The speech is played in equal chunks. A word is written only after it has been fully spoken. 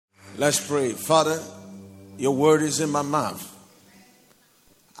Let's pray. Father, your word is in my mouth.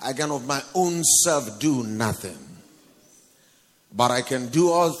 I can of my own self do nothing, but I can do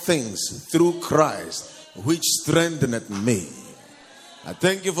all things through Christ, which strengtheneth me. I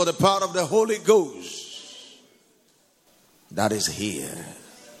thank you for the power of the Holy Ghost that is here.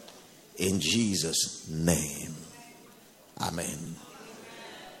 In Jesus' name. Amen.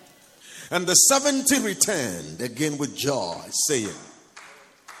 And the 70 returned again with joy, saying,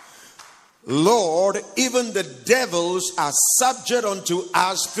 Lord, even the devils are subject unto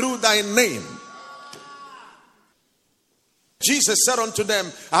us through thy name. Jesus said unto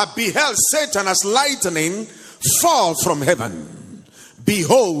them, I beheld Satan as lightning fall from heaven.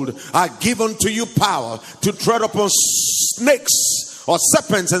 Behold, I give unto you power to tread upon snakes or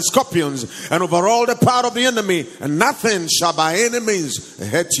serpents and scorpions, and over all the power of the enemy, and nothing shall by any means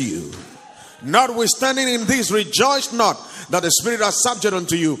hurt you. Notwithstanding in this, rejoice not that the Spirit are subject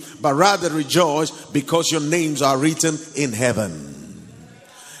unto you, but rather rejoice because your names are written in heaven.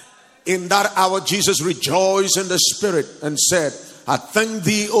 In that hour Jesus rejoiced in the Spirit and said, I thank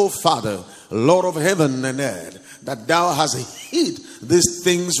thee, O Father, Lord of heaven and earth, that thou hast hid these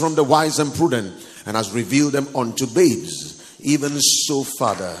things from the wise and prudent, and hast revealed them unto babes. Even so,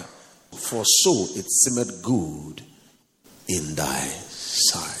 Father, for so it seemeth good in thy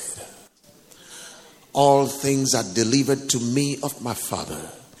sight. All things are delivered to me of my Father,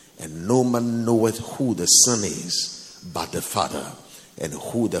 and no man knoweth who the Son is but the Father, and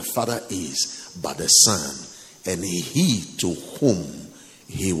who the Father is but the Son, and he to whom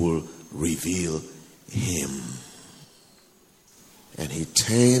he will reveal him. And he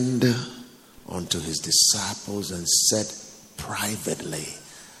turned unto his disciples and said privately,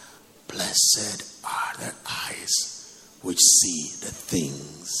 Blessed are the eyes which see the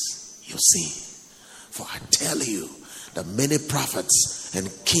things you see. For I tell you that many prophets and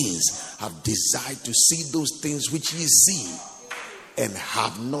kings have desired to see those things which ye see, and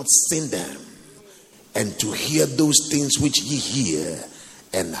have not seen them, and to hear those things which ye hear,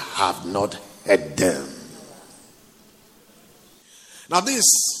 and have not heard them. Now this,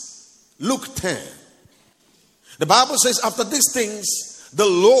 Luke 10. The Bible says, after these things, the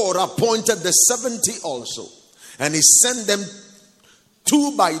Lord appointed the 70 also, and he sent them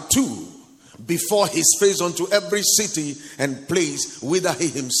 2 by 2 before his face unto every city and place whither he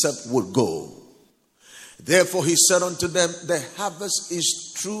himself would go. Therefore he said unto them, the harvest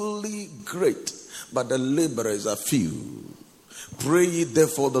is truly great, but the laborers are few. Pray ye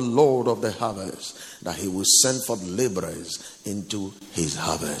therefore the Lord of the harvest, that he will send forth laborers into his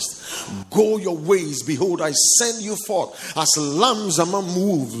harvest. Go your ways, behold, I send you forth as lambs among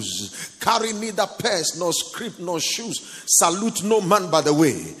wolves. Carry neither purse, nor scrip, nor shoes. Salute no man by the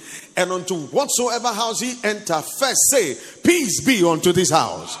way. And unto whatsoever house ye enter, first say, Peace be unto this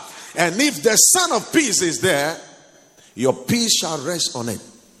house. And if the Son of Peace is there, your peace shall rest on it.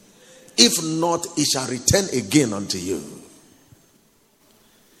 If not, it shall return again unto you.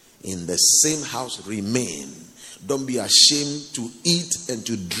 In the same house remain. Don't be ashamed to eat and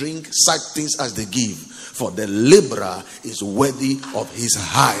to drink such things as they give, for the laborer is worthy of his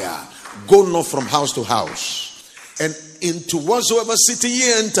hire. Go not from house to house. And into whatsoever city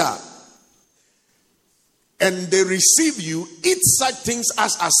ye enter, and they receive you, eat such things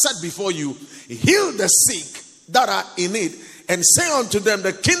as are set before you. Heal the sick that are in it, and say unto them,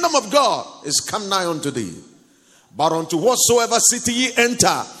 the kingdom of God is come nigh unto thee. But unto whatsoever city ye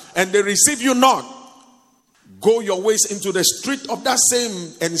enter, and they receive you not, go your ways into the street of that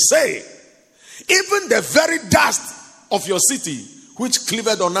same, and say, even the very dust of your city, which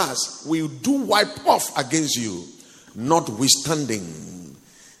cleaveth on us, will do wipe off against you. Notwithstanding,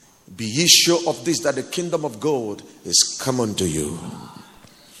 be ye sure of this, that the kingdom of God is come unto you.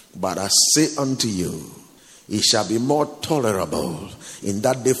 But I say unto you, it shall be more tolerable in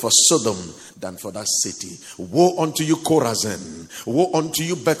that day for Sodom than for that city. Woe unto you, Chorazin! Woe unto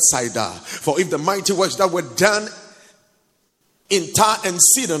you, Bethsaida! For if the mighty works that were done in Tyre and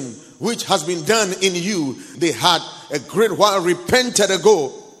Sidon, which has been done in you, they had a great while repented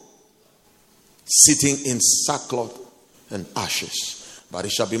ago, sitting in sackcloth and ashes. But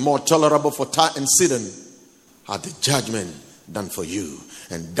it shall be more tolerable for Tyre and Sidon at the judgment than for you.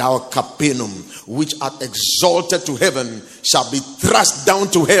 And thou, Capernaum, which art exalted to heaven, shall be thrust down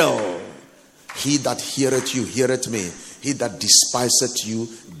to hell. He that heareth you, heareth me. He that despiseth you,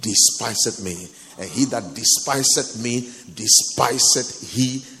 despiseth me. And he that despiseth me, despiseth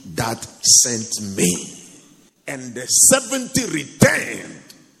he that sent me. And the 70 returned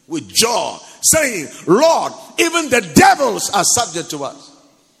with joy, saying, Lord, even the devils are subject to us.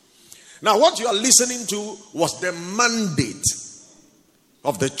 Now what you are listening to was the mandate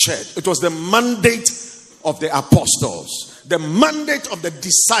of the church. It was the mandate of the apostles, the mandate of the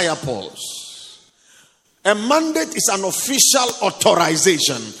disciples. A mandate is an official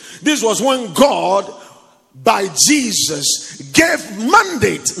authorization. This was when God, by Jesus, gave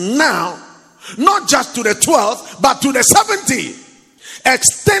mandate now, not just to the 12, but to the 70,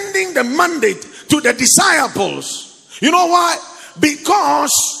 extending the mandate to the disciples. You know why?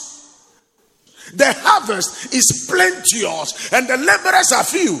 Because the harvest is plenteous and the laborers are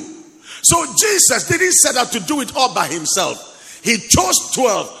few. So Jesus didn't set out to do it all by himself. He chose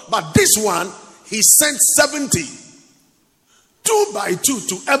 12, but this one he sent 70, 2 by 2,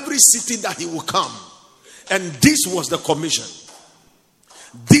 to every city that he will come. And this was the commission.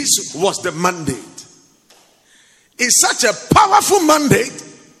 This was the mandate. It's such a powerful mandate.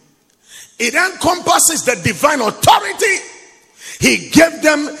 It encompasses the divine authority. He gave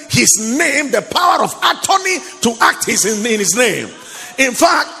them his name, the power of attorney to act in his name. In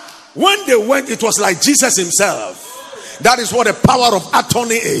fact, when they went, it was like Jesus himself. That is what the power of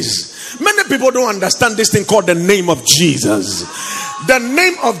attorney is. Many people don't understand this thing called the name of Jesus. The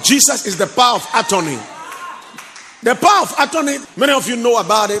name of Jesus is the power of attorney. The power of attorney, many of you know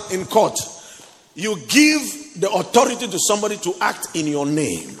about it in court. You give the authority to somebody to act in your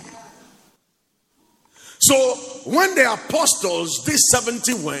name. So when the apostles, these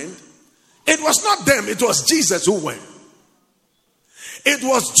 70 went, it was not them, it was Jesus who went. It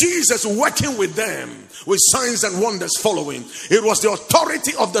was Jesus working with them, with signs and wonders following. It was the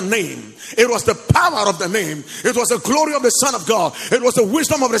authority of the name. It was the power of the name. It was the glory of the Son of God. It was the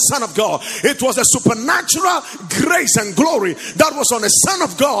wisdom of the Son of God. It was the supernatural grace and glory that was on the Son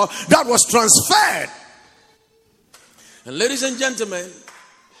of God that was transferred. And ladies and gentlemen,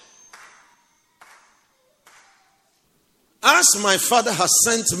 as my Father has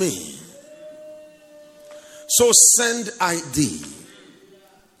sent me, so send I thee.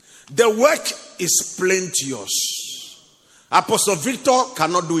 The work is plenteous. Apostle Victor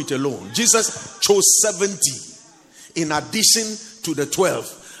cannot do it alone. Jesus chose 70 in addition to the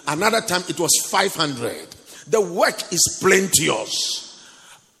 12. Another time it was 500. The work is plenteous.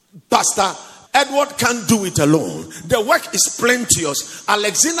 Pastor Edward can't do it alone. The work is plenteous.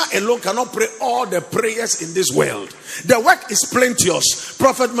 Alexina alone cannot pray all the prayers in this world. The work is plenteous.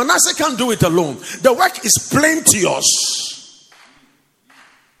 Prophet Manasseh can't do it alone. The work is plenteous.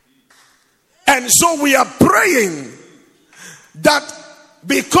 And so we are praying that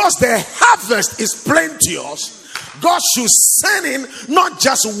because the harvest is plenteous, God should send in not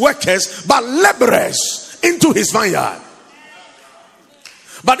just workers but laborers into his vineyard.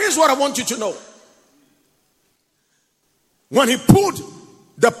 But this is what I want you to know. When he put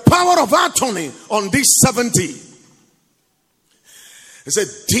the power of attorney on these 70, he said,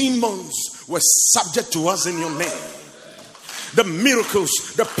 demons were subject to us in your name. The miracles,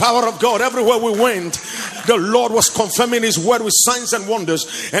 the power of God, everywhere we went, the Lord was confirming his word with signs and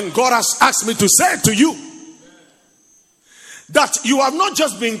wonders. And God has asked me to say to you that you have not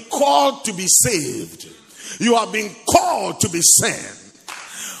just been called to be saved, you have been called to be sent.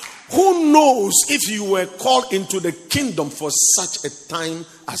 Who knows if you were called into the kingdom for such a time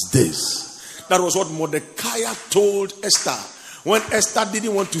as this? That was what Mordecai told Esther when Esther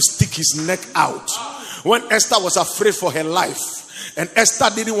didn't want to stick his neck out. When Esther was afraid for her life and Esther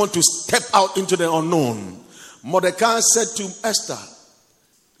didn't want to step out into the unknown, Mordecai said to Esther,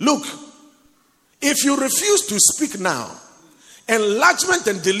 look, if you refuse to speak now, enlargement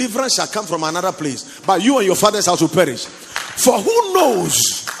and deliverance shall come from another place, but you and your father's house will perish. For who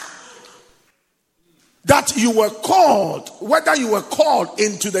knows that you were called, whether you were called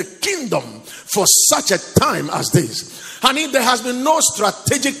into the kingdom for such a time as this. Honey, there has been no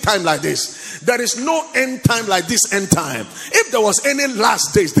strategic time like this. There is no end time like this end time. If there was any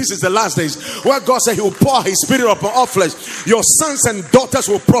last days, this is the last days where God said he will pour his spirit upon all flesh. Your sons and daughters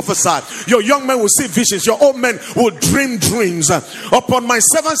will prophesy. Your young men will see visions. Your old men will dream dreams. Upon my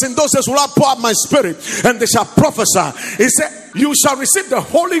servants in those days will I pour out my spirit and they shall prophesy. He said, you shall receive the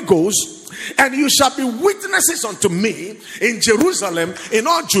Holy Ghost, and you shall be witnesses unto me in Jerusalem, in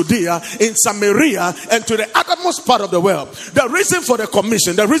all Judea, in Samaria, and to the uttermost part of the world. The reason for the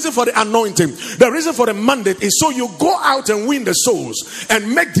commission, the reason for the anointing, the reason for the mandate is so you go out and win the souls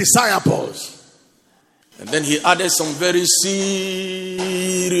and make disciples. And then he added some very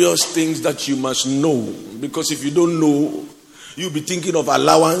serious things that you must know. Because if you don't know, you'll be thinking of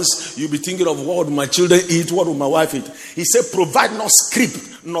allowance. You'll be thinking of what will my children eat, what will my wife eat. He said, provide no scrip,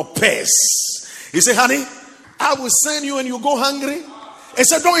 no purse. He said, honey, I will send you and you go hungry. He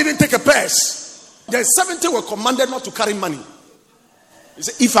said, don't even take a purse. The 70 were commanded not to carry money. He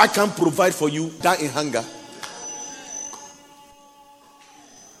said, if I can't provide for you, die in hunger.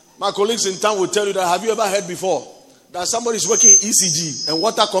 My colleagues in town will tell you that. Have you ever heard before that somebody is working in ECG and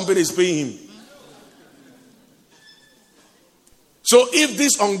water company is paying him? So if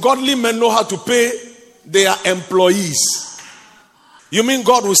these ungodly men know how to pay their employees, you mean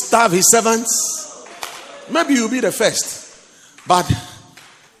God will starve his servants? Maybe you'll be the first. But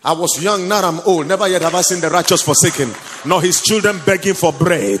I was young, now I'm old. Never yet have I seen the righteous forsaken, nor his children begging for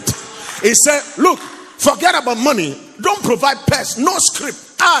bread. He said, look, forget about money. Don't provide pets. No script.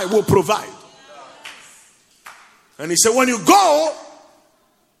 I will provide. And he said, when you go,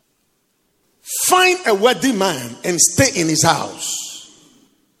 find a wealthy man and stay in his house.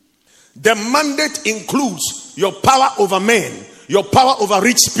 The mandate includes your power over men, your power over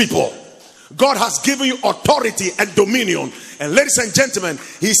rich people. God has given you authority and dominion. And ladies and gentlemen,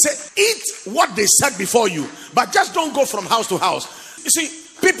 he said, eat what they set before you, but just don't go from house to house. You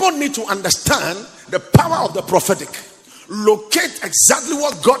see, people need to understand the power of the prophetic. Locate exactly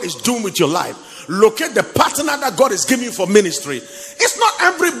what God is doing with your life. Locate the partner that God is giving you for ministry. It's not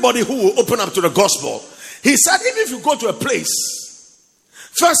everybody who will open up to the gospel. He said, even if you go to a place,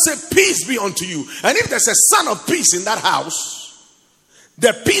 first say, peace be unto you. And if there's a son of peace in that house,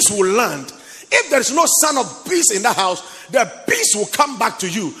 the peace will land. If there is no son of peace in the house, the peace will come back to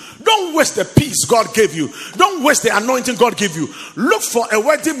you. Don't waste the peace God gave you. Don't waste the anointing God gave you. Look for a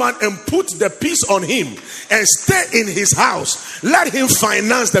wealthy man and put the peace on him and stay in his house. Let him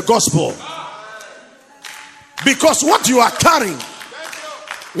finance the gospel. Because what you are carrying,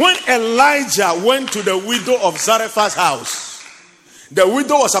 when Elijah went to the widow of Zarephath's house, the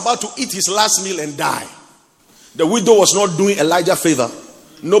widow was about to eat his last meal and die. The widow was not doing Elijah favor.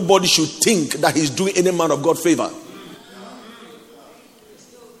 Nobody should think that he's doing any man of God favor.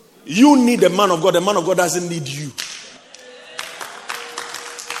 You need a man of God. The man of God doesn't need you.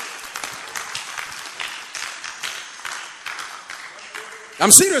 I'm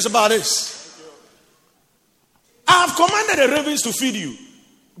serious about this. I have commanded the ravens to feed you.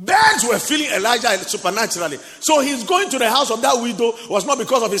 Birds were feeding Elijah supernaturally. So he's going to the house of that widow was not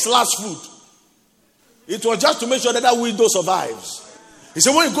because of his last food. It was just to make sure that that widow survives. He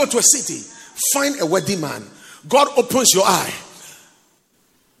said, when you go to a city, find a wealthy man. God opens your eye.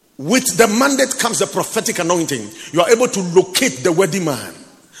 With the mandate comes the prophetic anointing. You are able to locate the wealthy man.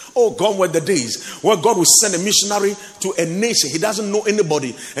 Oh, gone were the days where God will send a missionary to a nation. He doesn't know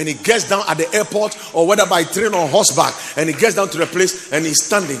anybody. And he gets down at the airport, or whether by train or horseback. And he gets down to the place and he's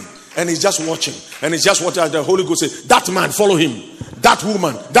standing. And he's just watching. And he's just watching as the Holy Ghost says, that man, follow him. That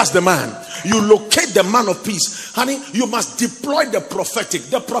woman, that's the man. You locate the man of peace. Honey, you must deploy the prophetic.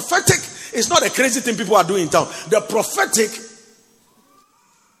 The prophetic is not a crazy thing people are doing in town. The prophetic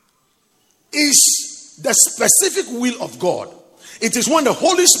is the specific will of God. It is when the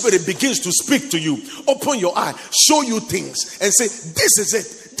Holy Spirit begins to speak to you, open your eye, show you things, and say, this is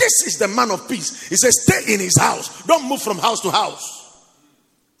it. This is the man of peace. He says, stay in his house. Don't move from house to house.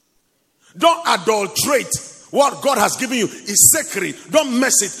 Don't adulterate what God has given you. Is sacred. Don't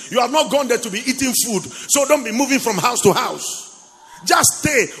mess it. You have not gone there to be eating food, so don't be moving from house to house. Just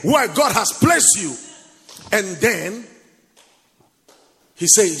stay where God has placed you. And then he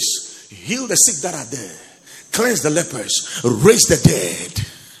says, heal the sick that are there, cleanse the lepers, raise the dead,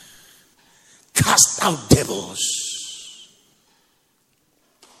 cast out devils.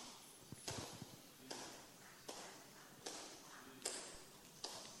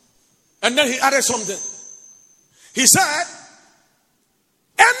 And then he added something. He said,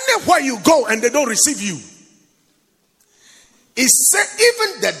 anywhere you go and they don't receive you, he said,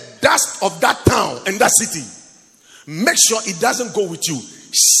 even the dust of that town and that city, make sure it doesn't go with you.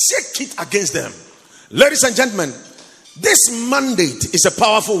 Shake it against them. Ladies and gentlemen, this mandate is a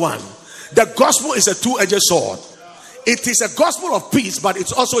powerful one. The gospel is a two-edged sword. It is a gospel of peace, but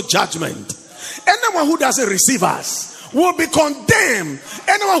it's also judgment. Anyone who doesn't receive us will be condemned.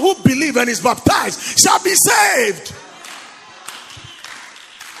 Anyone who believes and is baptized shall be saved.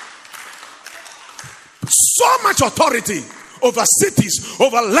 So much authority over cities,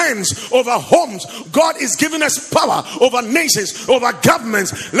 over lands, over homes. God is giving us power over nations, over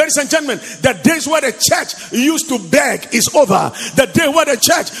governments. Ladies and gentlemen, the days where the church used to beg is over. The day where the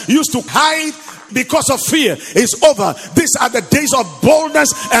church used to hide because of fear is over. These are the days of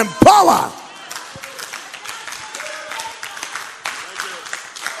boldness and power.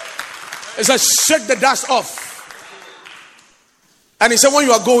 It says, shake the dust off. And he said, when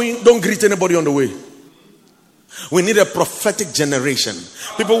you are going, don't greet anybody on the way. We need a prophetic generation.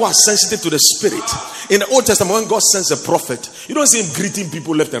 People who are sensitive to the spirit. In the Old Testament, when God sends a prophet, you don't see him greeting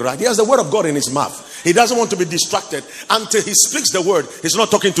people left and right. He has the word of God in his mouth. He doesn't want to be distracted. Until he speaks the word, he's not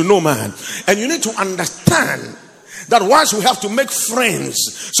talking to no man. And you need to understand that whilst we have to make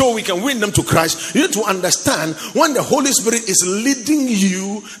friends so we can win them to Christ, you need to understand when the Holy Spirit is leading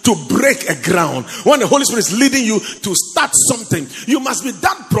you to break a ground, when the Holy Spirit is leading you to start something, you must be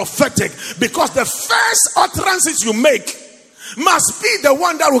that prophetic, because the first utterances you make must be the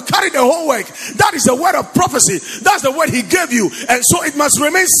one that will carry the whole work. That is the word of prophecy. That's the word he gave you, and so it must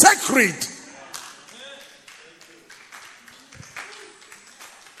remain sacred.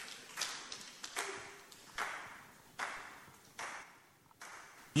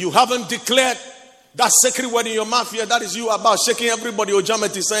 You haven't declared that sacred word in your mouth yet. That is you about shaking everybody.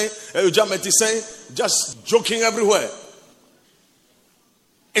 Ojameti saying, just joking everywhere.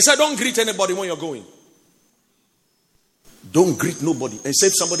 He said, don't greet anybody when you're going. Don't greet nobody. And say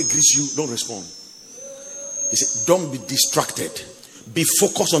if somebody greets you, don't respond. He said, don't be distracted. Be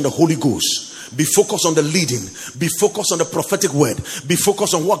focused on the Holy Ghost. Be focused on the leading. Be focused on the prophetic word. Be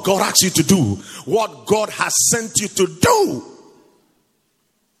focused on what God asks you to do. What God has sent you to do.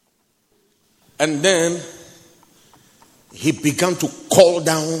 And then he began to call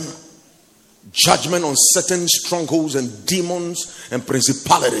down judgment on certain strongholds and demons and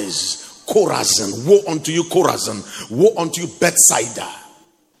principalities. Chorazin, woe unto you, Chorazin. Woe unto you, Bethsaida.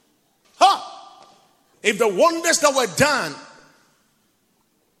 If the wonders that were done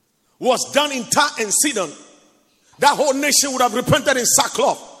was done in Tyre and Sidon, that whole nation would have repented in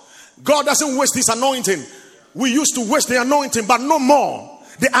sackcloth. God doesn't waste his anointing. We used to waste the anointing, but no more.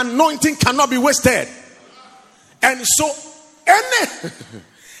 The anointing cannot be wasted. And so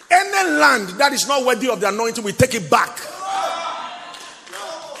any land that is not worthy of the anointing, we take it back.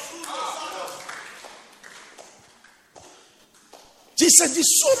 Jesus,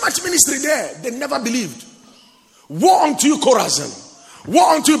 there's so much ministry there. They never believed. Woe unto you, Chorazin.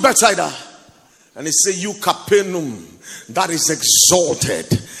 Woe unto you, Bethsaida. And he said, you Capernaum, that is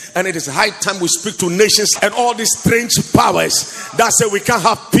exalted. And it is high time we speak to nations and all these strange powers that say we can't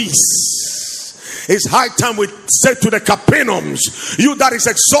have peace. It's high time we say to the Capernaums, you that is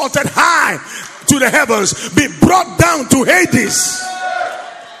exalted high to the heavens, be brought down to Hades.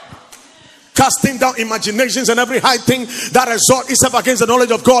 Casting down imaginations and every high thing that exalts itself against the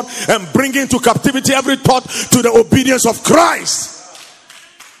knowledge of God, and bringing into captivity every thought to the obedience of Christ.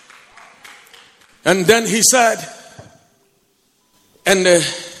 And then he said, and the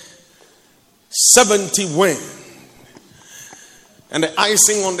 70 went, and the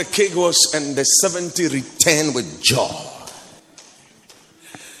icing on the cake was, and the 70 returned with joy.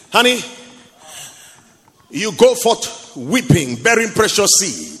 Honey, you go forth weeping, bearing precious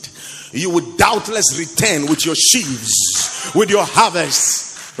seed. You would doubtless return with your sheaves, with your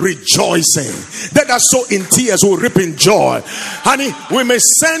harvest, rejoicing. That are so in tears will reap in joy. Honey, we may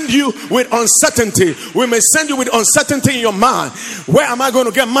send you with uncertainty. We may send you with uncertainty in your mind. Where am I going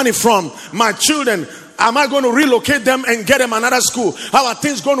to get money from? My children, am I going to relocate them and get them another school? How are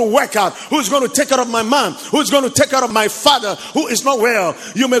things going to work out? Who's going to take care of my mom? Who's going to take care of my father who is not well?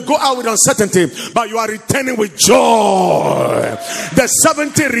 You may go out with uncertainty, but you are returning with joy. The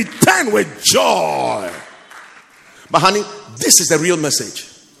 70 return with joy. But honey, this is the real message.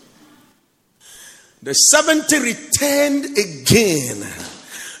 The 70 returned again.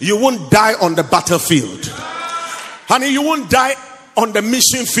 You won't die on the battlefield. Honey, you won't die on the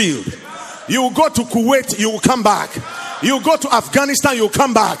mission field. You will go to Kuwait, you will come back. You will go to Afghanistan, you will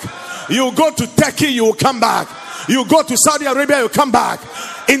come back. You will go to Turkey, you will come back. You will go to Saudi Arabia, you will come back.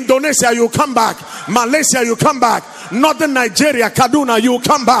 Indonesia, you will come back. Malaysia, you will come back. Northern Nigeria, Kaduna, you will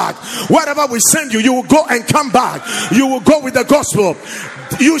come back. Wherever we send you, you will go and come back. You will go with the gospel.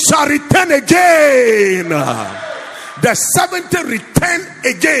 You shall return again. The 70 return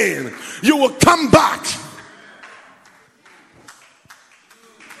again. You will come back.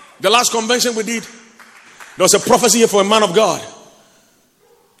 The last convention we did, there was a prophecy here for a man of God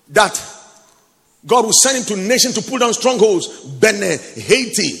that God will send him to nations to pull down strongholds. Benin,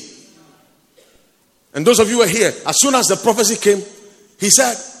 Haiti. And those of you who are here, as soon as the prophecy came, he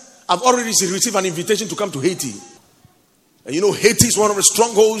said, I've already received an invitation to come to Haiti. And you know, Haiti is one of the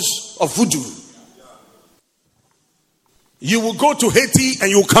strongholds of voodoo. You will go to Haiti and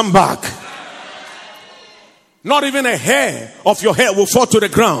you will come back. Not even a hair of your hair will fall to the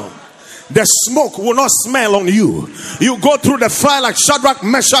ground. The smoke will not smell on you. You go through the fire like Shadrach,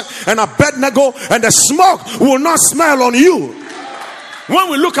 Meshach, and Abednego, and the smoke will not smell on you. When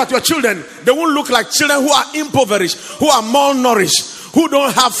we look at your children, they won't look like children who are impoverished, who are malnourished, who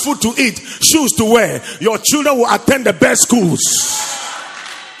don't have food to eat, shoes to wear. Your children will attend the best schools.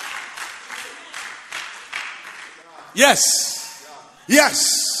 Yes.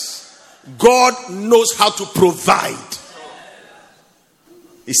 Yes. God knows how to provide.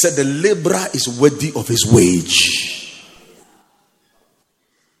 He said the laborer is worthy of his wage.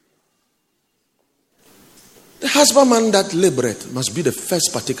 The husbandman that laboreth must be the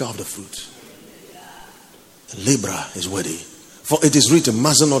first partaker of the fruit. The laborer is worthy. For it is written,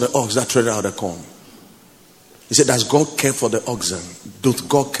 master not the ox that treadeth out the corn. He said, does God care for the oxen? Doth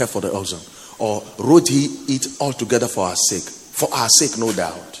God care for the oxen? Or wrote he it altogether for our sake? For our sake, no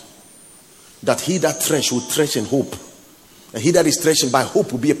doubt. That he that thresh will thresh in hope. And he that is threshing by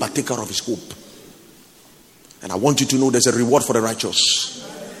hope will be a partaker of his hope. And I want you to know there's a reward for the righteous.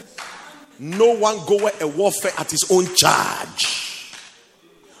 No one goeth a warfare at his own charge.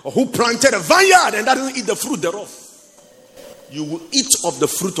 Or who planted a vineyard and doesn't eat the fruit thereof. You will eat of the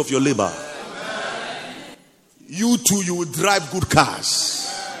fruit of your labor. You too, you will drive good cars.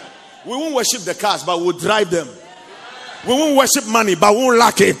 We won't worship the cars, but we'll drive them. We won't worship money, but we won't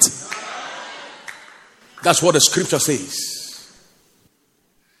lack it. That's what the scripture says.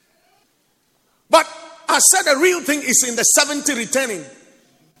 But I said the real thing is in the 70 returning.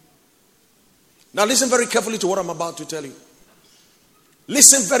 Now listen very carefully to what I'm about to tell you.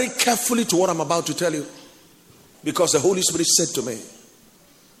 Listen very carefully to what I'm about to tell you. Because the Holy Spirit said to me,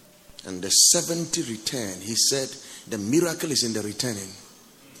 and the 70 return, he said, the miracle is in the returning.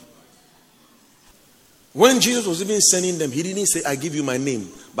 When Jesus was even sending them, he didn't say, I give you my name.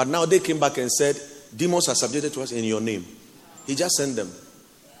 But now they came back and said, demons are subjected to us in your name. He just sent them.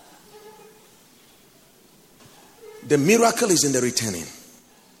 The miracle is in the returning.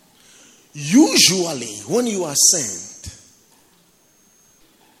 Usually, when you are sent,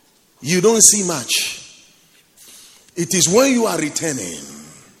 you don't see much. It is when you are returning.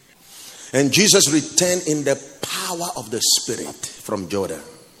 And Jesus returned in the power of the Spirit from Jordan.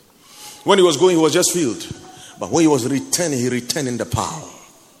 When he was going, he was just filled. But when he was returning, he returned in the power.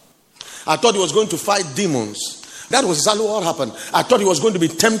 I thought he was going to fight demons. That was exactly what happened. I thought he was going to be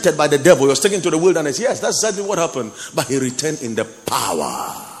tempted by the devil. He was taken to the wilderness. Yes, that's exactly what happened. But he returned in the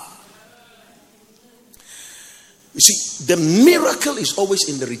power. You see, the miracle is always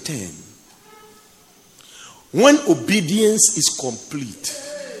in the return. When obedience is complete,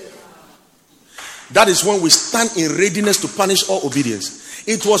 that is when we stand in readiness to punish all obedience.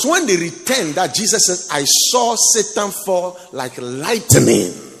 It was when they returned that Jesus says, I saw Satan fall like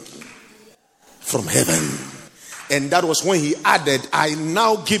lightning from heaven. And that was when he added, I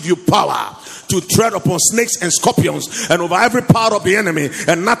now give you power to tread upon snakes and scorpions and over every power of the enemy,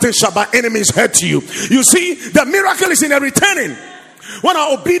 and nothing shall by enemies hurt you. You see, the miracle is in the returning. When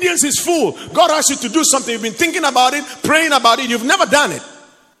our obedience is full, God asks you to do something. You've been thinking about it, praying about it. You've never done it.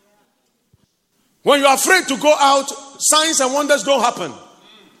 When you're afraid to go out, signs and wonders don't happen.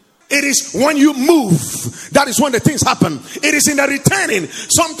 It is when you move, that is when the things happen. It is in the returning.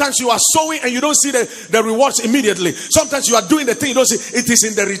 Sometimes you are sowing and you don't see the rewards immediately. Sometimes you are doing the thing, you don't see. It is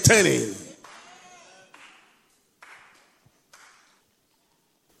in the returning.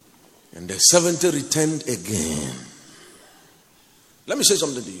 And the 70 returned again. Let me say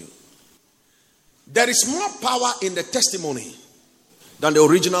something to you. There is more power in the testimony than the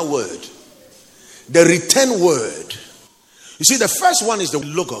original word. The return word. You see, the first one is the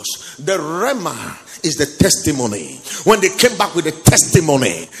Logos. The Rema is the testimony. When they came back with the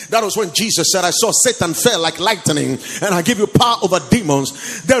testimony, that was when Jesus said, I saw Satan fell like lightning and I give you power over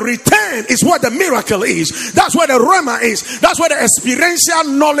demons. The return is where the miracle is. That's where the Rema is. That's where the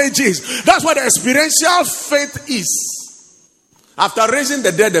experiential knowledge is. That's where the experiential faith is. After raising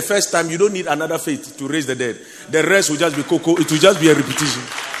the dead the first time, you don't need another faith to raise the dead. The rest will just be cocoa. It will just be a repetition.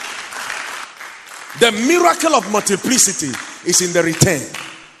 The miracle of multiplicity is in the return.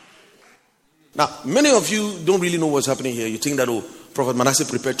 Now, many of you don't really know what's happening here. You think that, oh, Prophet Manasseh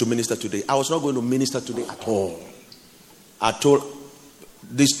prepared to minister today. I was not going to minister today at all. I told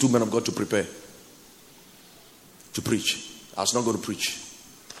these two men of God to prepare to preach. I was not going to preach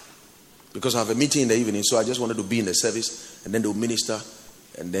because I have a meeting in the evening, so I just wanted to be in the service and then they'll minister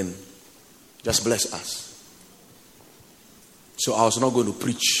and then just bless us. So I was not going to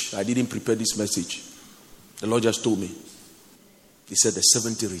preach. I didn't prepare this message. The Lord just told me. He said the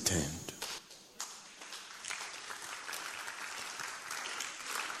 70 returned.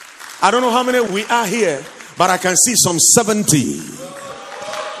 I don't know how many we are here, but I can see some 70.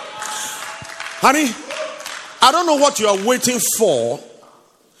 Honey, I don't know what you are waiting for,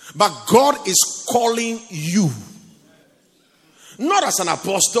 but God is calling you. Not as an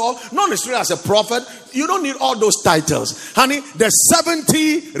apostle, not necessarily as a prophet. You don't need all those titles. Honey, the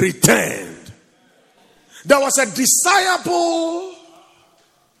 70 returned. There was a disciple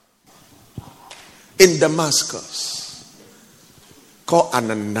in Damascus called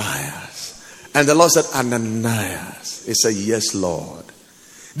Ananias. And the Lord said, Ananias. He said, yes, Lord.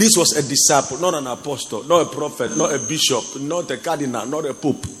 This was a disciple, not an apostle, not a prophet, not a bishop, not a cardinal, not a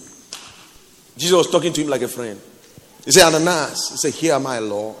pope. Jesus was talking to him like a friend. He said, Ananias. He said, here am I,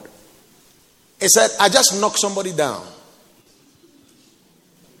 Lord. He said, I just knocked somebody down.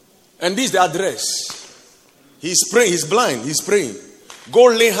 And this is the address. He's praying. He's blind. He's praying. Go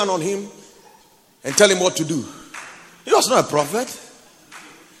lay hand on him and tell him what to do. He was not a prophet.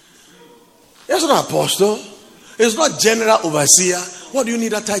 He was not an apostle. He was not general overseer. What do you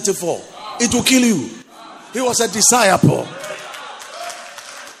need a title for? It will kill you. He was a disciple.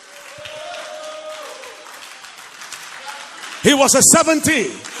 He was a 70.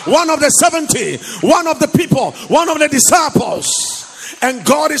 One of the 70. One of the people. One of the disciples. And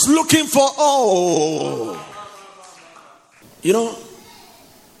God is looking for all. You know,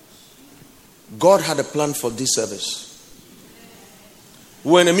 God had a plan for this service.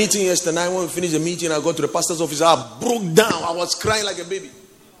 We were in a meeting yesterday night. When we finished the meeting, I got to the pastor's office. I broke down. I was crying like a baby.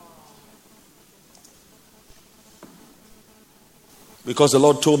 Because the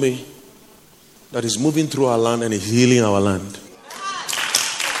Lord told me that He's moving through our land and He's healing our land.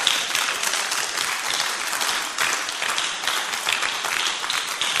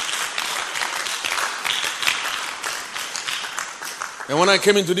 And when I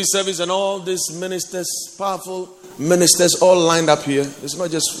came into this service and all these ministers, powerful ministers, all lined up here, it's not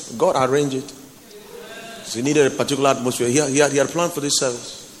just God arranged it. So He needed a particular atmosphere. He had planned for this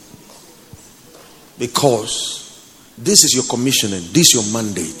service. Because this is your commissioning, this is your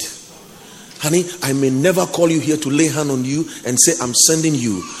mandate. Honey, I may never call you here to lay hand on you and say, I'm sending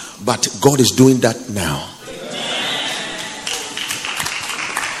you. But God is doing that now.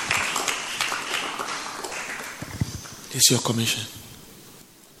 This is your commission.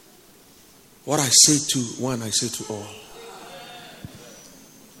 What I say to one, I say to all.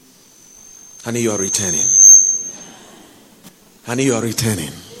 Honey, you are returning. Honey, you are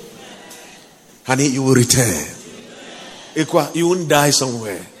returning. Honey, you will return. You won't die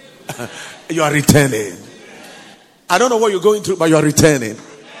somewhere. You are returning. I don't know what you're going through, but you are returning.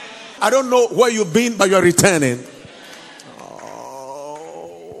 I don't know where you've been, but you are returning.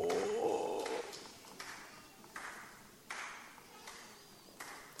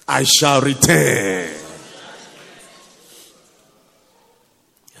 I shall return.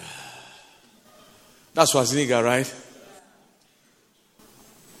 That's Schwarzenegger, right?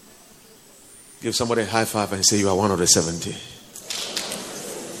 Give somebody a high five and say you are one of the 70.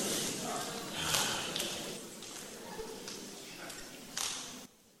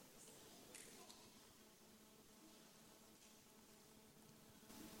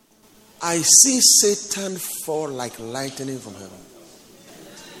 I see Satan fall like lightning from heaven.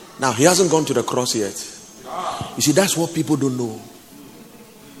 Now, he hasn't gone to the cross yet. You see, that's what people don't know.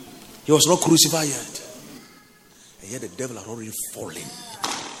 He was not crucified yet. And yet the devil had already fallen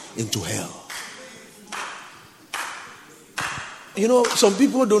into hell. You know, some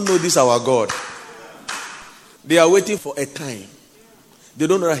people don't know this, our God. They are waiting for a time. They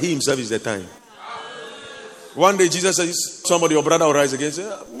don't know that He Himself is the time. One day Jesus says, somebody, your brother will rise again.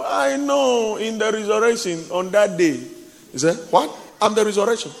 Say, I know in the resurrection on that day. He said, what? I'm the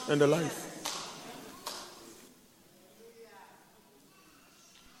resurrection and the life.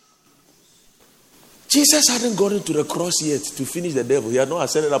 Jesus hadn't gone into the cross yet to finish the devil. He had not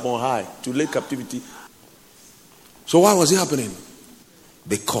ascended up on high to lay captivity. So why was it happening?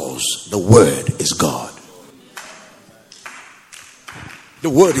 Because the word is God. The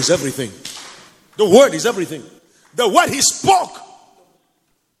word is everything. The word is everything. The word He spoke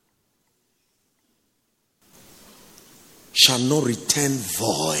shall not return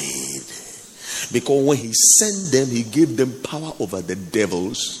void. Because when He sent them, He gave them power over the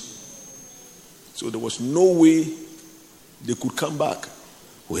devils. So there was no way they could come back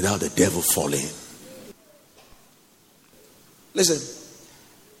without the devil falling. Listen.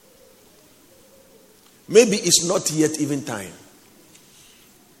 Maybe it's not yet even time.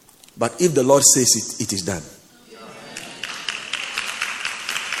 But if the Lord says it, it is done.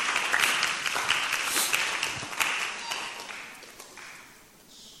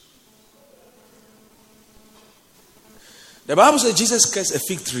 The Bible says Jesus cursed a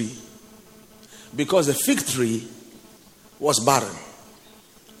fig tree because the fig tree was barren.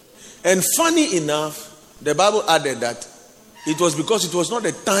 And funny enough, the Bible added that it was because it was not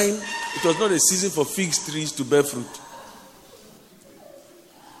the time, it was not the season for fig trees to bear fruit.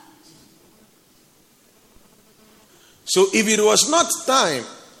 So if it was not time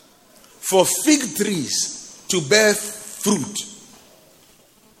for fig trees to bear fruit,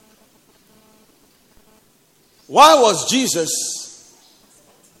 why was Jesus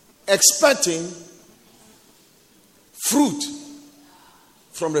expecting fruit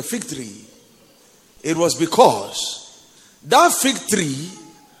from the fig tree? It was because that fig tree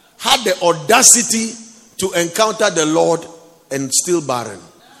had the audacity to encounter the Lord and still barren.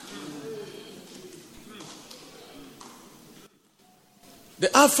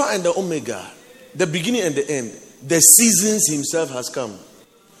 The Alpha and the Omega, the beginning and the end, the seasons himself has come.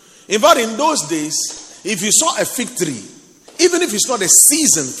 In fact, in those days, if you saw a fig tree, even if it's not a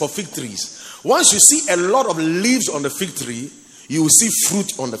season for fig trees, once you see a lot of leaves on the fig tree, you will see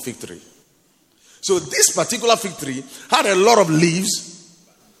fruit on the fig tree. So this particular fig tree had a lot of leaves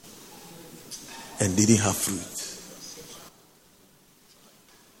and didn't have fruit.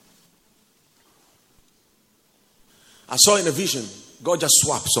 I saw in a vision, God just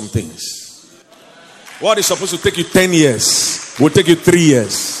swapped some things. What is supposed to take you 10 years will take you 3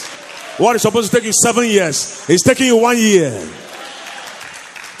 years. What is supposed to take you 7 years is taking you 1 year.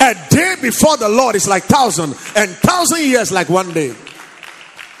 A day before the Lord is like 1,000, and 1,000 years like 1 day.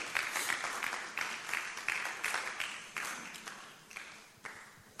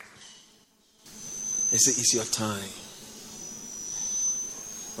 He said, it's your time.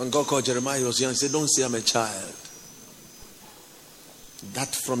 When God called Jeremiah, he was young. He said, don't say I'm a child.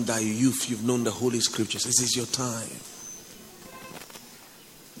 That from thy youth you've known the Holy Scriptures. This is your time.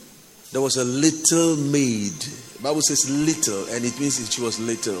 There was a little maid. The Bible says little, and it means she was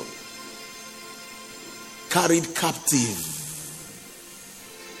little. Carried captive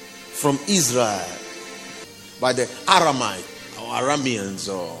from Israel by the Aramite or Arameans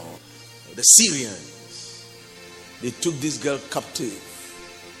or the Syrians. They took this girl captive,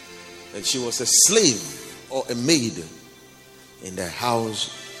 and she was a slave or a maid in the house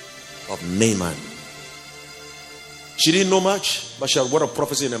of Naaman. She didn't know much, but she had a word of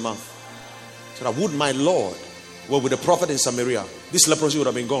prophecy in her mouth. She said, I would my Lord were with a prophet in Samaria. This leprosy would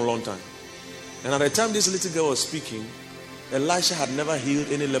have been gone a long time. And at the time this little girl was speaking, Elisha had never healed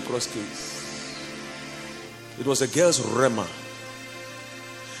any leprous case. It was a girl's rhema.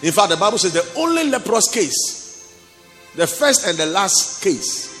 In fact, the Bible says the only leprous case, the first and the last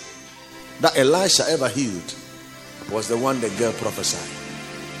case that Elisha ever healed, was the one the girl prophesied.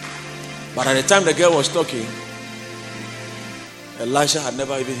 But at the time the girl was talking, Elisha had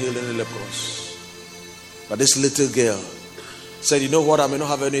never even healed any leprous. But this little girl said, you know what, I may not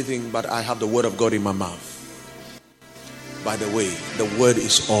have anything, but I have the word of God in my mouth. By the way, the word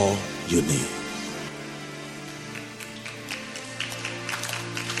is all you need.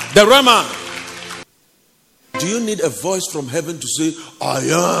 The Rhema. Do you need a voice from heaven to say, I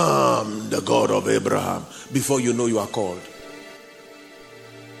am the God of Abraham, before you know you are called?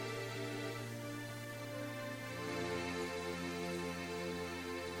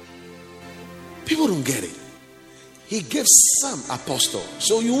 People don't get it. He gave some apostle.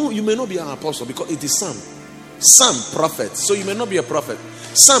 So you may not be an apostle because it is some. Some prophet. So you may not be a prophet.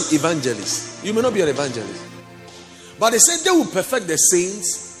 Some evangelist. You may not be an evangelist. But they said they will perfect the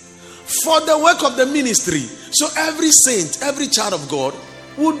saints for the work of the ministry. So every saint, every child of God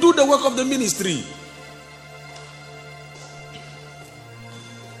will do the work of the ministry.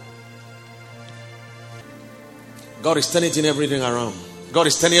 God is turning everything around. God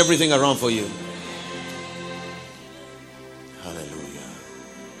is turning everything around for you. Hallelujah.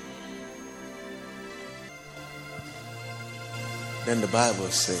 Then the Bible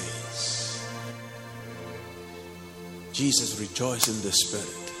says, Jesus rejoiced in the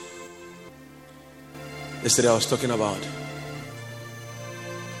Spirit. Yesterday I was talking about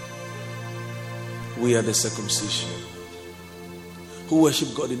we are the circumcision who worship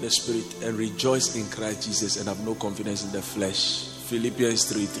God in the Spirit and rejoice in Christ Jesus and have no confidence in the flesh. Philippians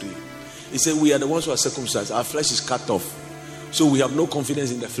 3:3. He said we are the ones who are circumcised. Our flesh is cut off. So we have no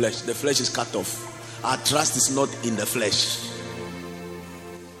confidence in the flesh. The flesh is cut off. Our trust is not in the flesh.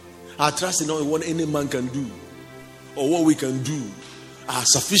 Our trust is not in what any man can do or what we can do. Our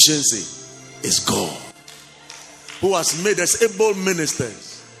sufficiency is God, who has made us able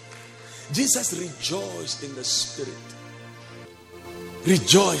ministers. Jesus rejoiced in the Spirit.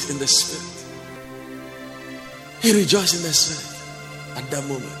 Rejoiced in the Spirit. He rejoiced in the Spirit at that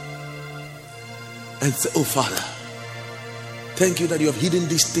moment. And said, oh Father, thank you that you have hidden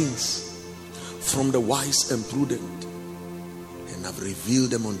these things from the wise and prudent and have revealed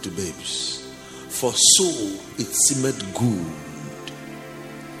them unto babes. For so it seemed good.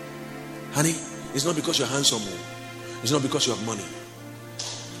 Honey, it's not because you're handsome. It's not because you have money.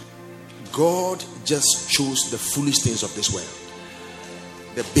 God just chose the foolish things of this world,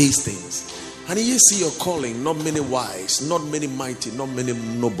 the base things. And you see your calling, not many wise, not many mighty, not many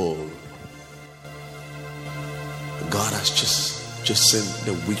noble. God has just sent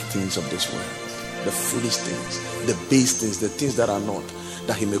the weak things of this world, the foolish things, the base things, the things that are not,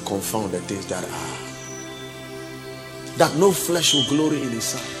 that he may confound the things that are. That no flesh will glory in his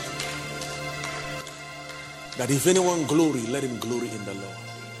sight. that if anyone glory, let him glory in the Lord.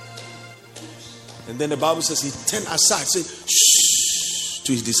 And then the Bible says he turned aside, said, shh,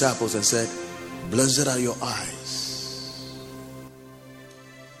 to his disciples and said, blessed are your eyes,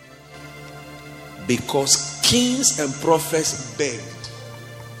 because kings and prophets begged.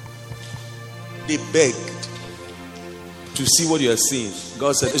 They begged to see what you are seeing.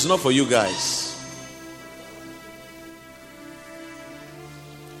 God said, it's not for you guys.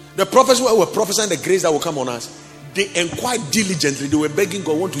 The prophets who were prophesying the grace that will come on us, they inquired diligently. They were begging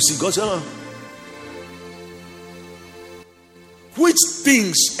God, want to see. God said, which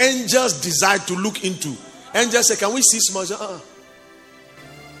things angels desire to look into? Angels say, can we see small?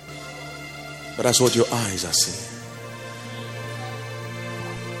 But that's what your eyes are seeing.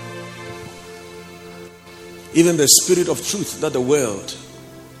 Even the spirit of truth that the world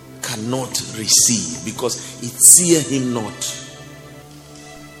cannot receive, because it seeth him not.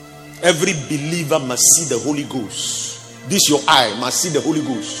 Every believer must see the Holy Ghost. This your eye must see the Holy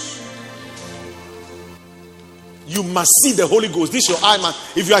Ghost. You must see the Holy Ghost. This your eye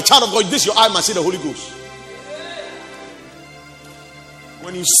must. If you are a child of God, this your eye must see the Holy Ghost.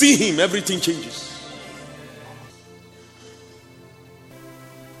 When you see him, everything changes.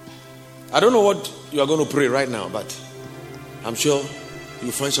 I don't know what you are going to pray right now, but I'm sure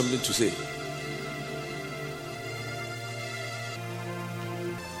you'll find something to say.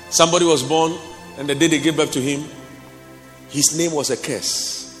 Somebody was born, and the day they gave birth to him, his name was a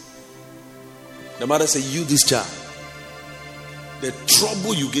curse. The mother said, you, this child, the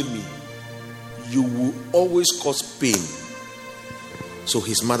trouble you give me, you will always cause pain. So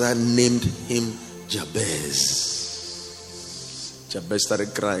his mother named him Jabez. Jabez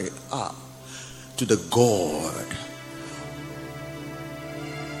started crying, to the God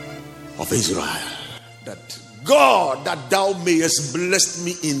of Israel, that God, that thou mayest bless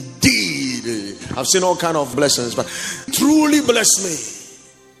me indeed. I've seen all kind of blessings, but truly bless me,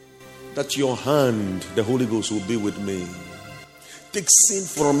 that your hand, the Holy Ghost, will be with me. Take sin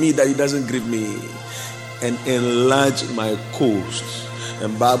from me that it doesn't grieve me, and enlarge my coast.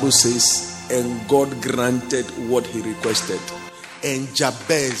 And Bible says, and God granted what he requested. And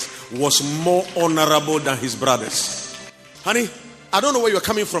Jabez was more honorable than his brothers. Honey, I don't know where you're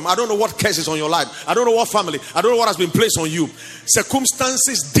coming from. I don't know what curse is on your life. I don't know what family. I don't know what has been placed on you.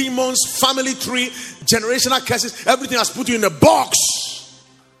 Circumstances, demons, family tree, generational curses, everything has put you in a box.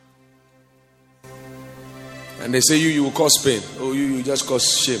 And they say you will cause pain. Oh, you just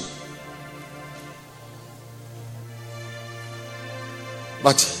cause shame.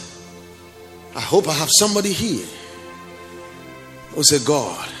 But I hope I have somebody here who say,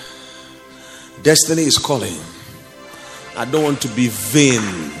 God, destiny is calling. I don't want to be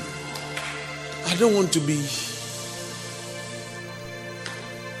vain. I don't want to be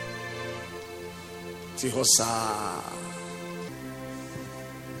Tihosa.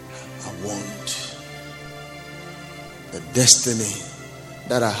 I want the destiny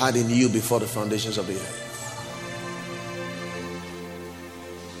that I had in you before the foundations of the earth.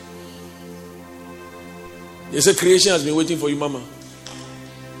 They say creation has been waiting for you, Mama.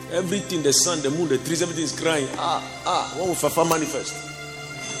 Everything, the sun, the moon, the trees, everything is crying. When will Fafa manifest?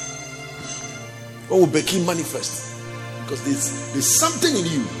 When will Becky manifest? Because there's something in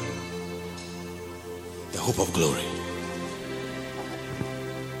you. The hope of glory.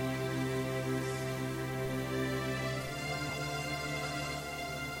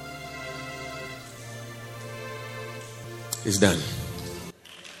 It's done.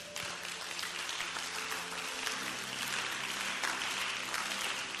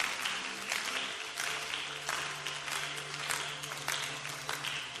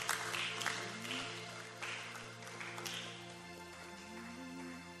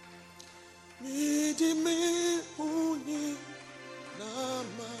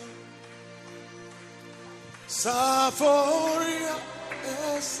 Saforia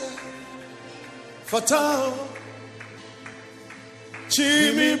ese fatal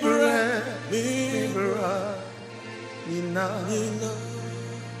chimi bre mi bra nina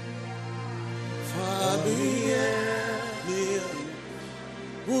fabie mi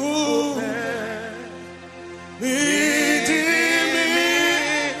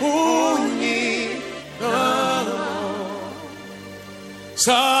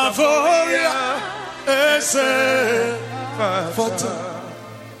Saforia ese fata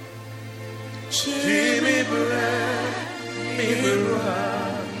chimi bre mi bra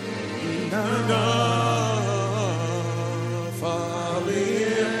nina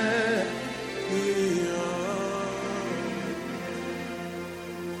fabie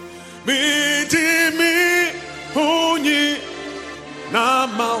Bidimi hunyi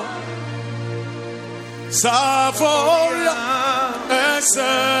nama Saforia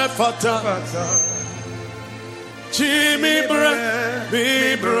esefata chimibra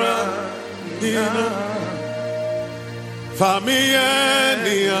bibra ina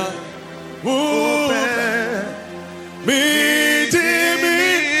familia ube midimi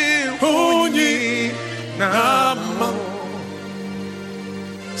hunyi nama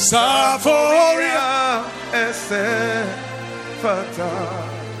Saforia esefata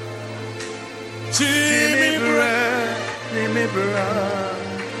chimibra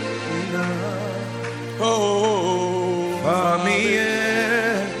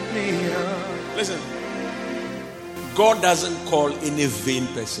Listen, God doesn't call any vain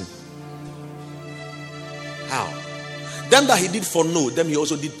person. How? Them that he did foreknow, them he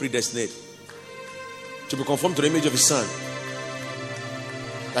also did predestinate to be conformed to the image of his son,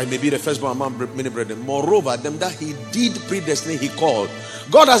 that he may be the firstborn among many brethren. Moreover, them that he did predestinate, he called.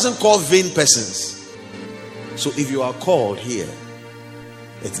 God doesn't call vain persons. So if you are called here,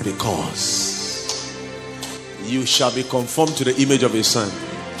 it's because you shall be conformed to the image of his son.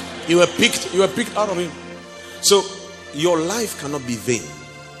 You were picked out of him. So your life cannot be vain.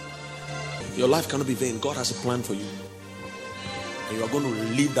 Your life cannot be vain. God has a plan for you. And you are going to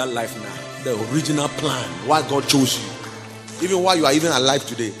live that life now. The original plan. Why God chose you. Even while you are even alive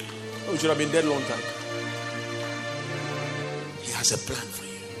today. Oh, you should have been dead a long time. He has a plan for you.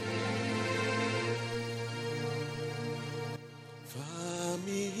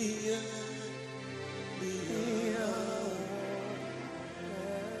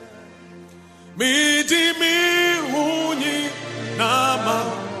 Midimi huni nama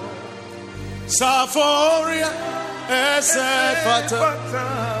Saforia esefata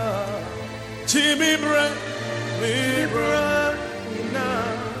chimibre libra ina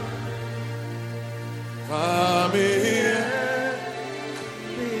familia.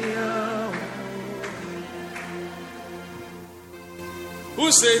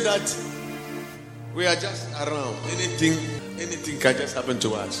 Who say that we are just around? Anything can just happen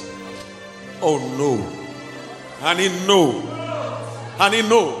to us. Oh no. Honey, no. Honey,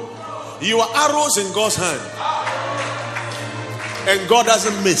 no. You are arrows in God's hand. And God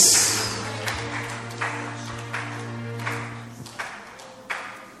doesn't miss.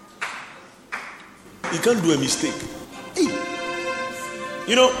 He can't do a mistake. Hey.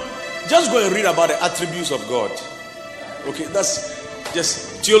 You know, just go and read about the attributes of God. Okay, that's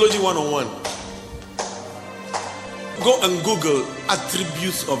just Theology 101. Go and Google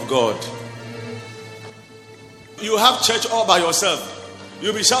attributes of God. You have church all by yourself.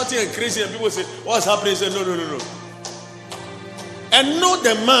 You'll be shouting and crazy and people say, what's happening? Say, no. And know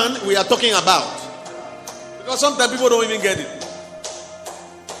the man we are talking about. Because sometimes people don't even get it.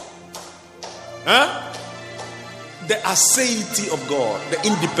 Huh? The aseity of God, the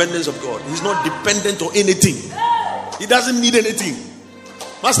independence of God. He's not dependent on anything. He doesn't need anything.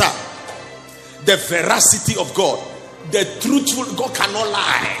 Master, the veracity of God, the truthful, God cannot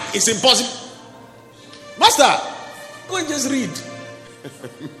lie. It's impossible. Master, go and just read.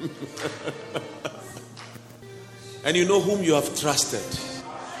 And you know whom you have trusted.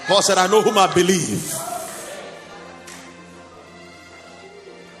 Paul said, I know whom I believe.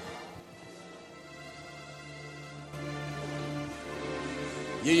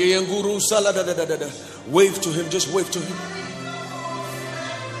 Wave to him, just wave to him.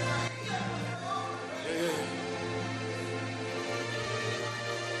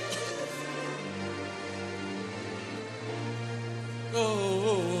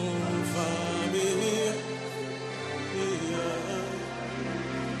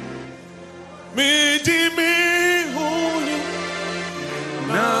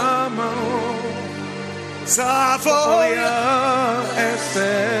 Saforia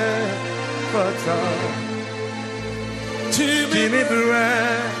esefata chimibra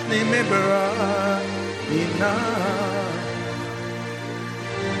ina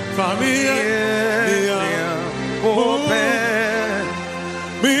familia ope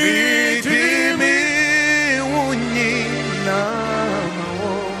midimi unyina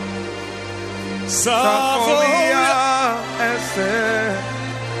Saforia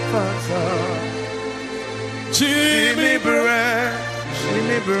esefata Chimibra,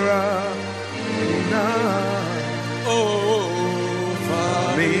 ina. Oh,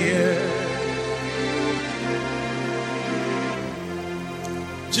 familia.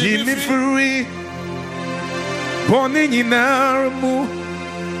 Jimmy free, born in Yinamu.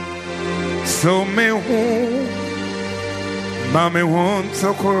 So me who, mame won't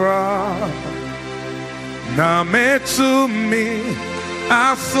sakura. Na me to me,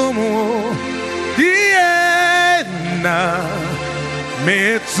 asumo.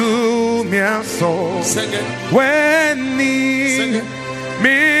 me to me so. Sing it. When ni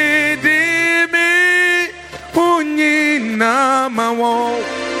me di me punyi na mawo.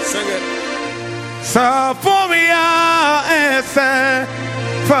 Sing it. Saforia ese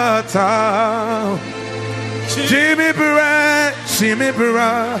fata. Jimmy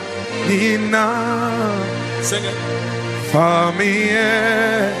Bra, Nina. Sing it.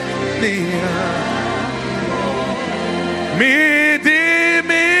 Famille, Nia. Mi di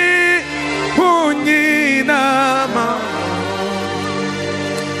mi, Punina ma.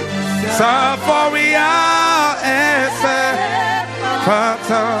 Saforia ese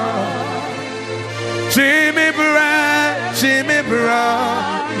fata. Jimmy Bra,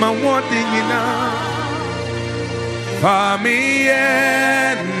 ma wadingina. Famille,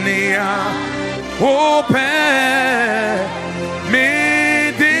 Nia. Ope me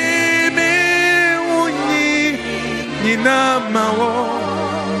di me unyi nina mawo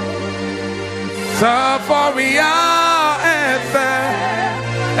safaria efe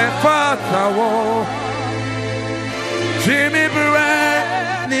efatawo Jimmy Bra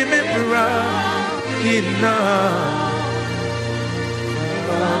ni me bra ina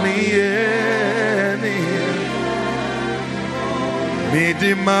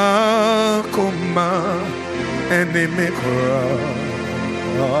Midima kuma ene mekora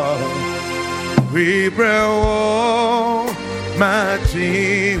we brewo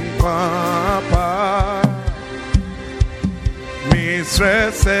majim papa mi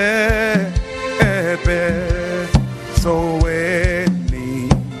stresse ebe so weni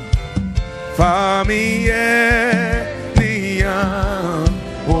famille nia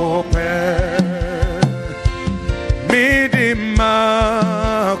ope Midima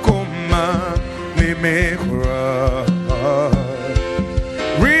kuma ni mekura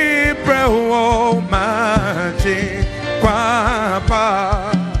Rebrewo maji kwapa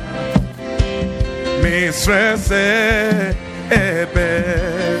Mi stresse ebe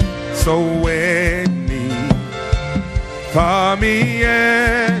so weni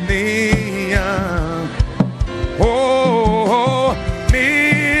Famille nia Oh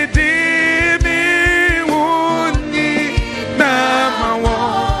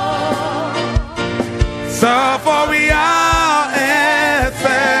Safaria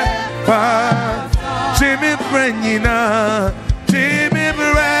efe pa Jimmy Brenina Jimmy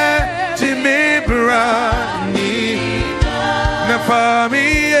Bra ni na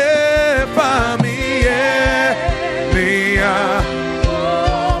famille mia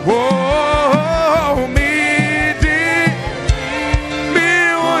oh mi di mi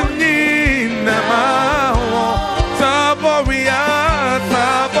oni na ma Safaria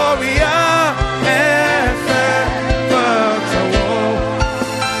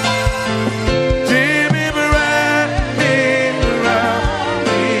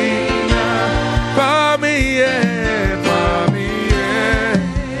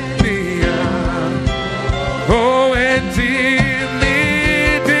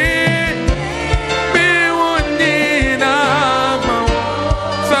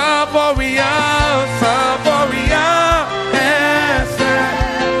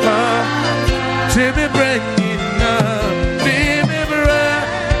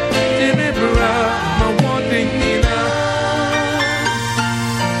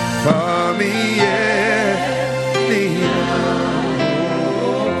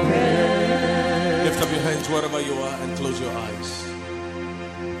Lift up your hands wherever you are and close your eyes.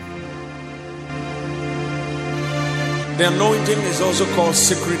 The anointing is also called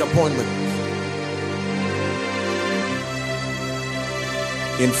secret appointment.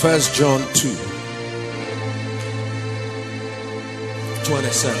 In 1 John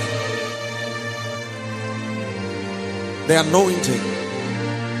 2:27, the anointing,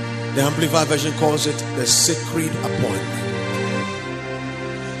 the Amplified Version calls it the secret appointment.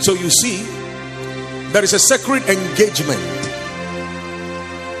 So you see, there is a sacred engagement.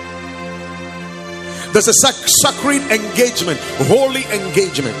 There's a sacred engagement, holy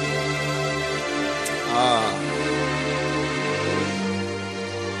engagement.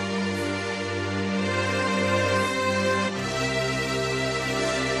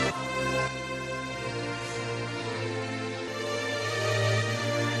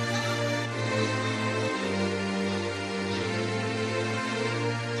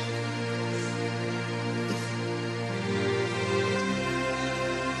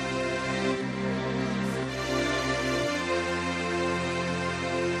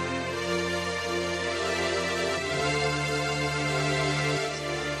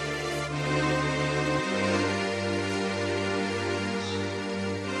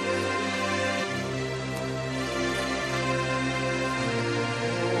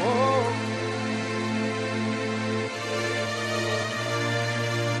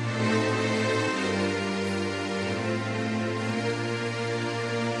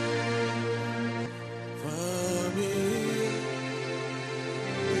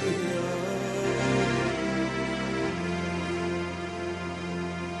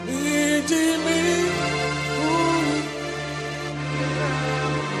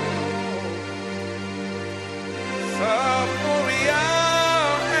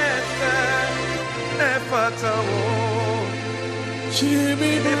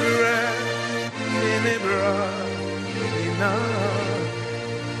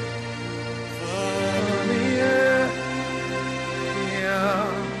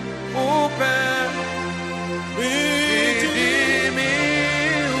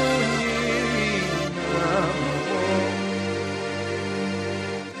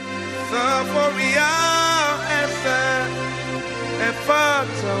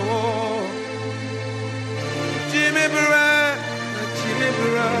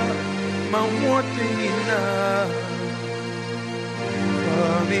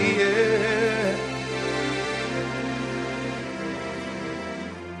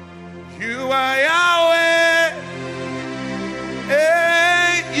 You are Yahweh.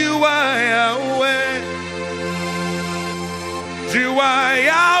 Hey, you are Yahweh. You are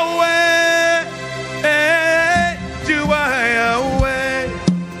Yahweh. Hey, you are Yahweh.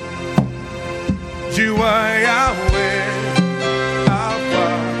 You are Yahweh. Alpha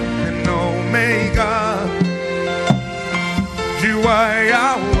and Omega. You are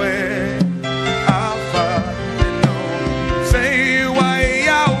Yahweh. Alpha and Omega. Say you are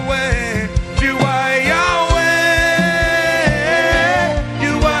Yahweh. You are Yahweh.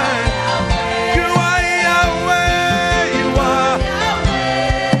 You are Yahweh. You are.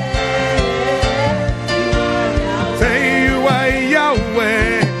 Say you are Yahweh.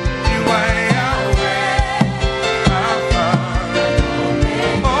 You are Yahweh. Alpha.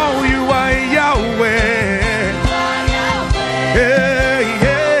 Oh, you are Yahweh. Yeah,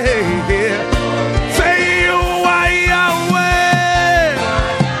 yeah, yeah. Say you are Yahweh.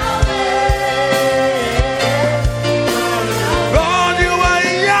 Lord, you are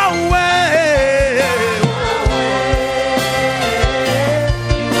Yahweh.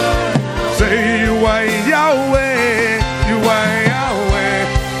 Say you are Yahweh. You are Yahweh.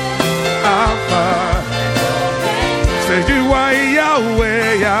 Alpha. Say you are Yahweh,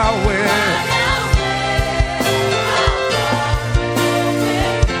 Yahweh.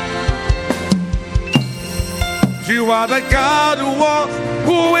 You are the God who was,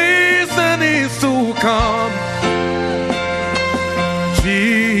 who is, and is to come.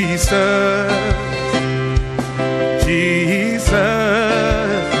 Jesus, Jesus.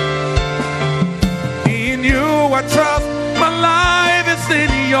 In you I trust, my life is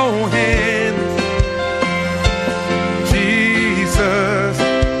in your hands. Jesus,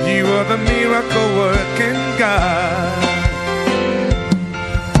 you are the miracle working God.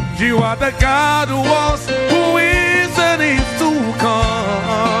 You are the God who was, who is, and is to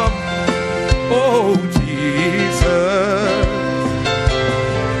come. Oh, Jesus,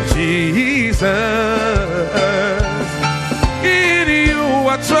 Jesus. In you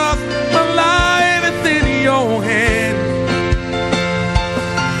I trust, my life is in your hand.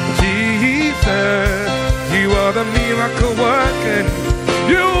 Jesus, you are the miracle working.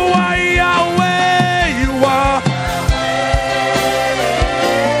 You are Yahweh, you are.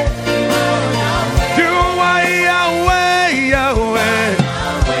 You are Yahweh, Yahweh.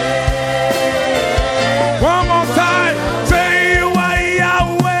 One more time, say you are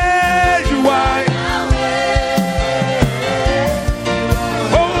Yahweh, you are.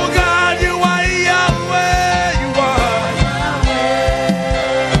 Oh God, you are Yahweh, you are.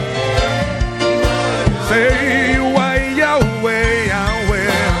 Say you are Yahweh,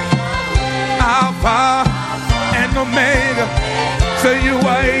 Yahweh. Alpha and Omega. Say you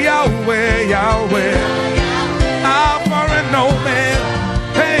are Yahweh, Yahweh. Alpha and Omega.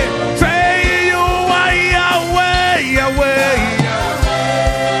 Hey, say you are Yahweh, Yahweh.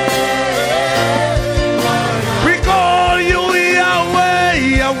 We call you Yahweh,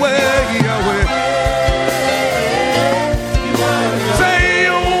 Yahweh, Yahweh. Say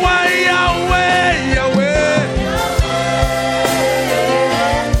you are Yahweh, Yahweh.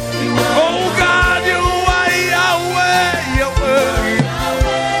 Oh God, you are Yahweh, Yahweh.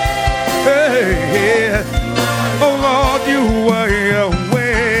 Hey, yeah.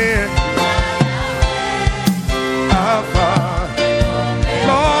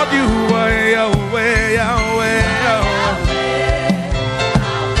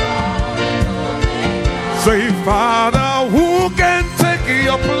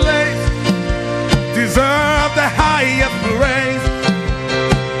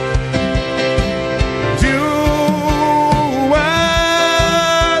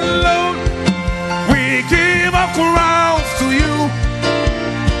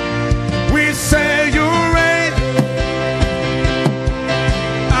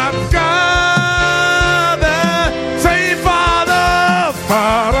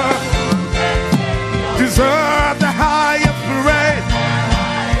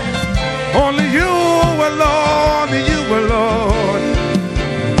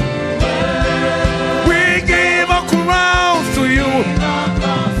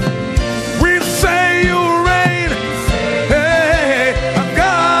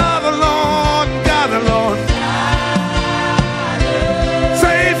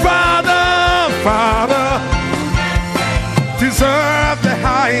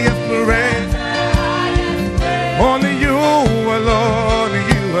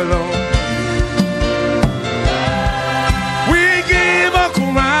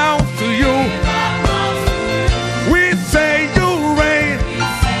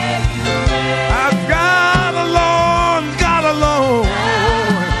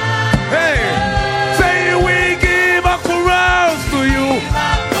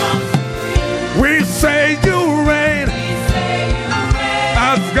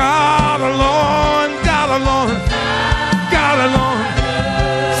 has God.